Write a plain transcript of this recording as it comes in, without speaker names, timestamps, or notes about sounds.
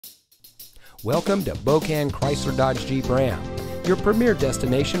Welcome to Bokan Chrysler Dodge Jeep Ram, your premier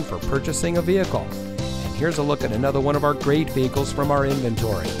destination for purchasing a vehicle. And here's a look at another one of our great vehicles from our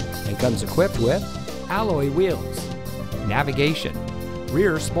inventory, and comes equipped with alloy wheels, navigation,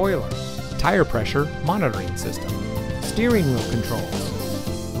 rear spoiler, tire pressure monitoring system, steering wheel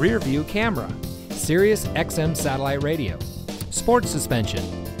controls, rear view camera, Sirius XM satellite radio, sports suspension,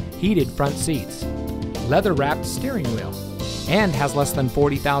 heated front seats, leather wrapped steering wheel, and has less than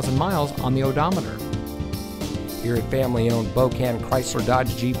 40,000 miles on the odometer. Here at family-owned Bokan Chrysler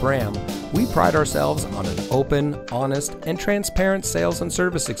Dodge Jeep Ram, we pride ourselves on an open, honest, and transparent sales and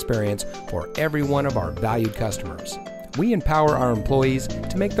service experience for every one of our valued customers. We empower our employees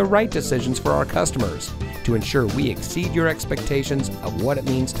to make the right decisions for our customers to ensure we exceed your expectations of what it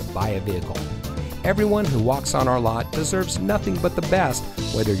means to buy a vehicle. Everyone who walks on our lot deserves nothing but the best,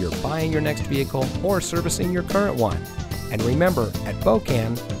 whether you're buying your next vehicle or servicing your current one. And remember, at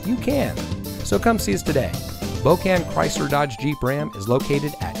Bokan, you can. So come see us today. Bokan Chrysler Dodge Jeep Ram is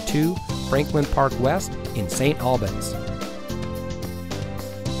located at 2 Franklin Park West in St. Albans.